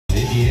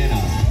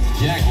Louisiana.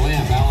 Jack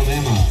Lamp,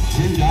 Alabama.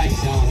 Drew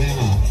Dykes,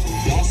 Alabama.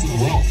 Dawson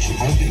Welch,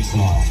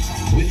 Arkansas.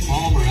 Whit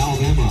Palmer,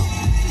 Alabama.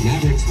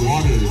 Mavericks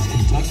Waters,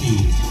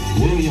 Kentucky.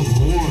 William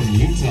Horn,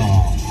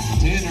 Utah.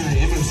 Tanner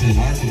Emerson,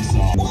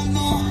 Arkansas. One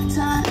more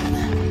time.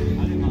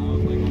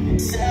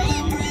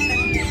 Celebrate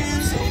and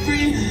dance so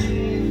free.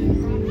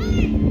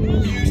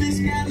 Music's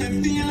got me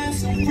feeling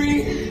so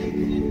free.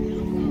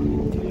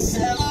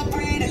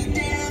 Celebrate and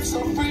dance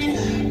so free.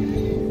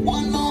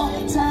 One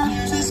more time.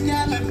 Music's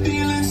got me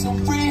feeling so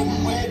free.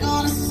 We're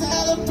gonna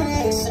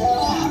celebrate,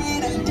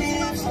 celebrate and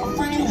dance so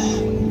free.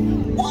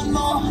 One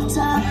more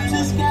time.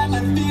 Music's got me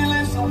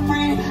feeling so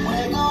free.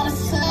 We're gonna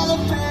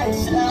celebrate,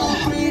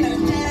 celebrate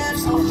and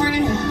dance so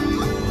free.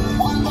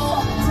 One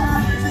more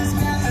time. Music's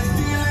got me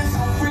feeling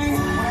so free.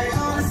 We're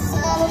gonna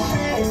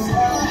celebrate,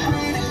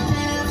 celebrate and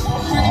dance so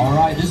free. All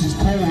right, this is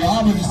Cole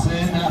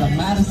Robinson out of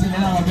Madison,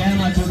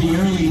 Alabama to the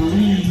early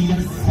lead,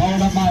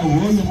 followed up by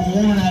William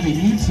Horn out of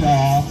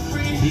Utah.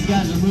 These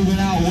guys are moving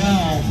out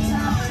well.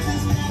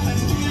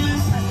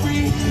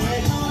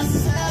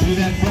 Do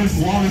that first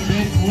water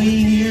bit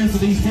clean here for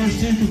these first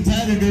two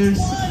competitors.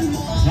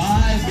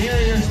 5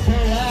 barriers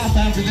per lap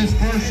after this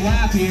first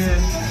lap here.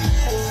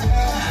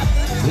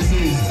 This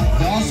is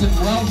Dawson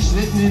Welch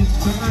sitting in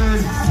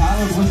third.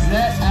 Tyler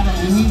Lizette out of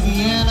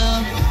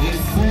Louisiana in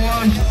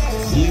fourth.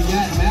 You've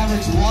got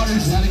Mavericks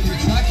Waters out of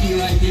Kentucky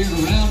right here to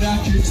round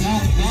out your top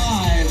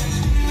 5.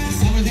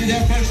 Coming through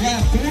their first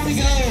lap. 4 to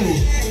go.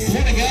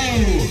 4 to go.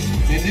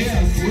 And they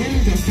are through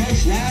the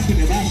first lap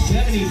in about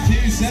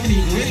 72,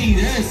 73.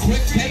 They're a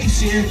quick pace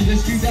here for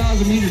this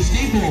 2,000-meter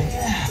steeple.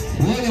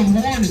 William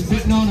Horn is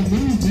putting on a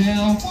move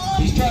now.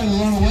 He's trying to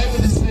run away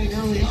with this thing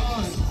early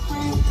on.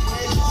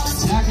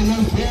 Attacking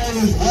those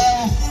barriers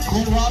well.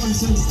 Cole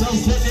Robinson still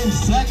sitting in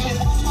second.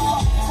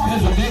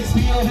 There's a big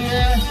field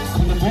here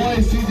for the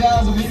boys'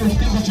 2,000-meter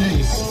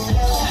steeplechase.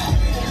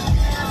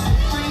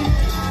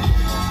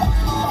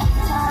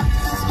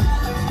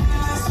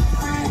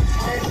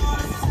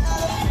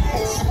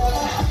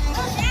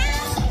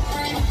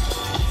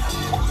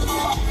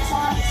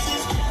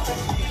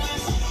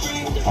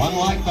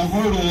 Unlike the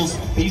hurdles,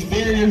 these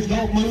barriers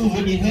don't move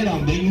when you hit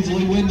them. They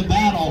usually win the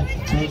battle,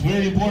 so it's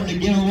very important to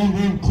get a little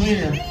room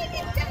clear.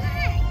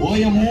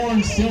 William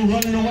Horn still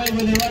running away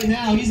with it right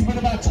now. He's been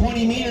about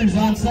 20 meters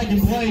on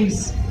second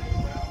place.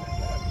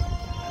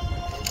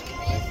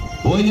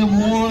 William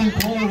Horn,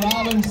 Cole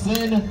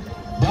Robinson,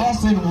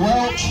 Dawson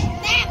Welch.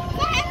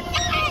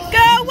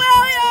 Go,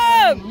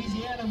 William!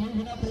 Louisiana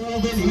moving up a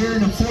little bit here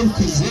in the 4th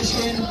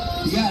position.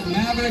 You got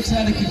Mavericks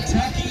out of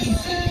Kentucky.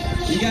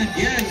 You got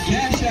Garrett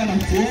Gash out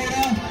of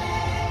Florida.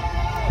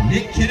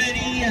 Nick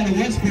Kennedy out of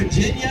West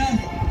Virginia.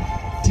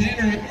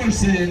 Tanner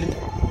Emerson.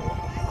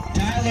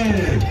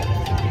 Tyler.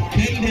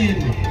 Caden.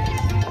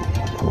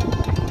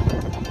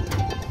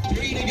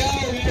 3 to go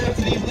here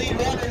for these lead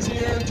runners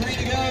here. 3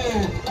 to go.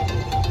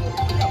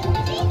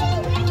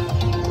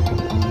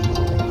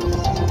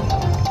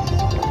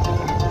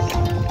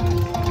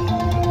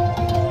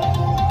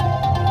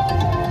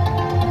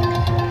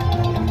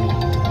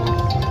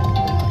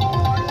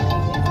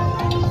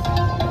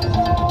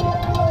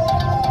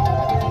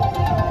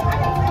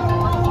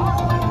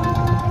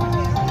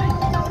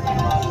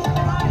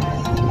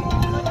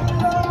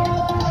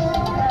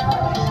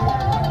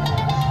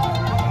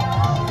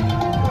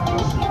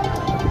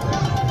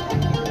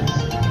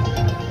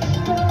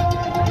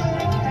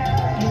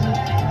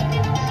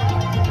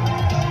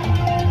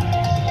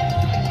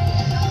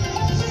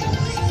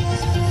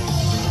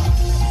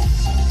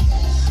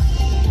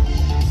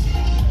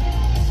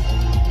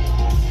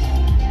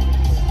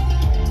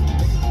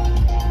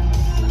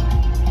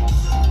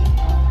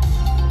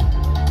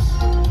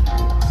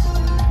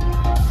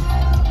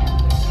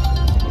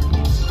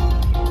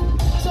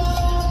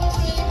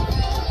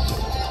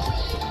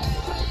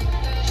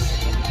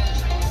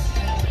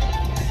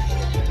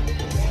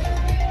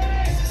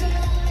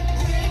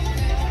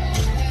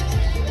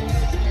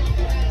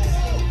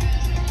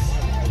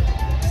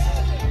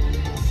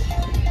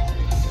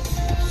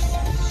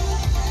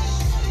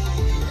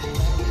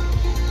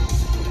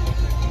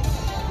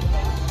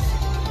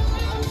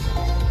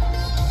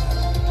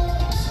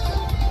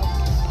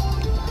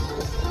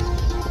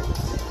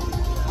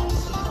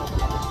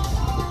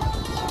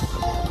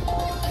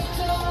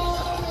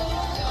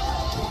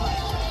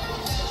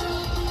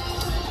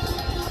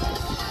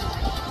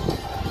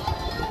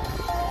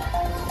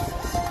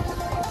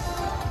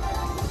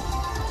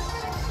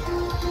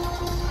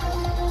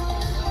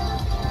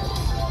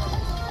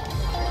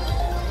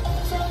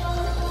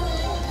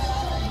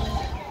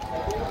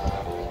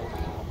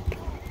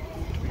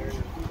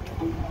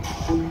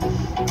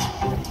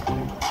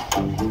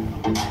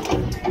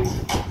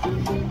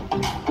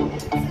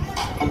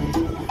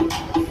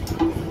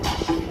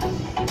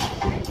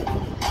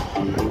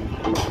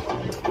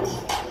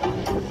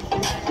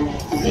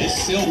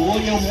 It's still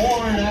William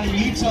Horn out of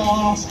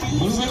Utah,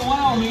 moving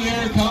well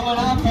here, coming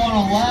up on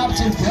a lap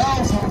to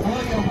go for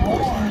William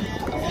Horn.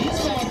 He's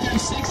going through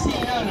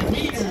 1,600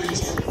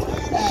 meters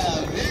at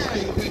a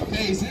very quick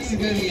pace. Steeplechase. This is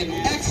going to be an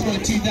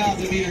excellent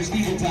 2,000 meter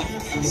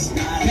steeplechase.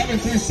 Coming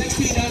through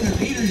 1,600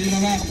 meters in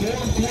about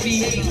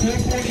 4:48,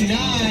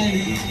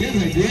 4:49. This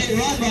is a great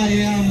run by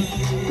him.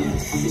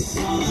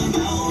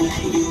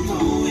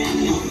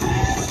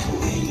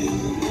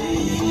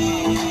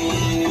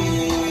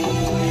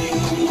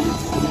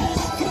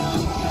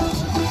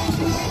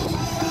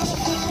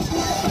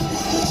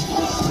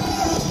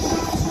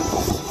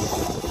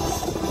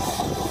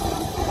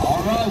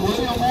 All right,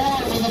 William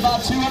Ward with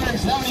about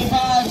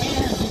 275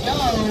 meters to go.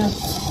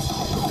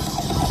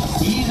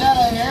 He's out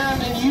of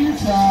Harriman,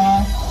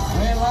 Utah.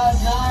 Ran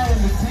last night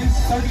in the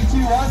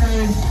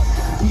 3,200.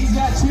 He's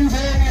got 2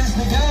 barriers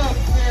to go.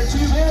 There are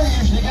 2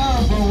 barriers to go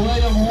for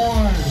William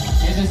Ward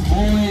in this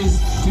boys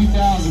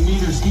 2,000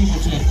 meter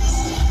steeplechase.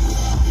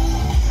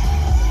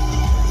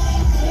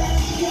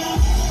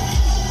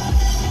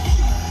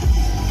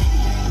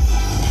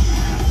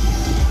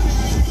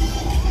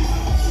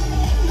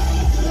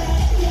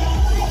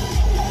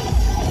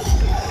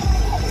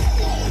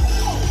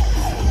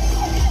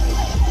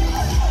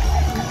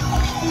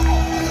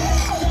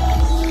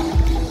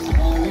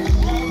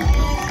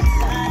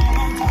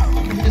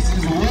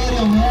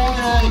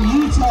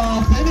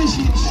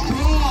 Finishing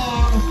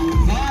strong,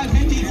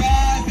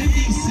 5:55,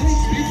 56,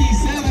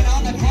 57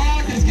 on the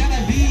clock is going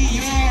to be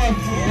your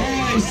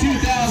boys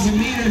 2,000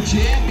 meter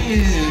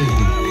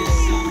champion.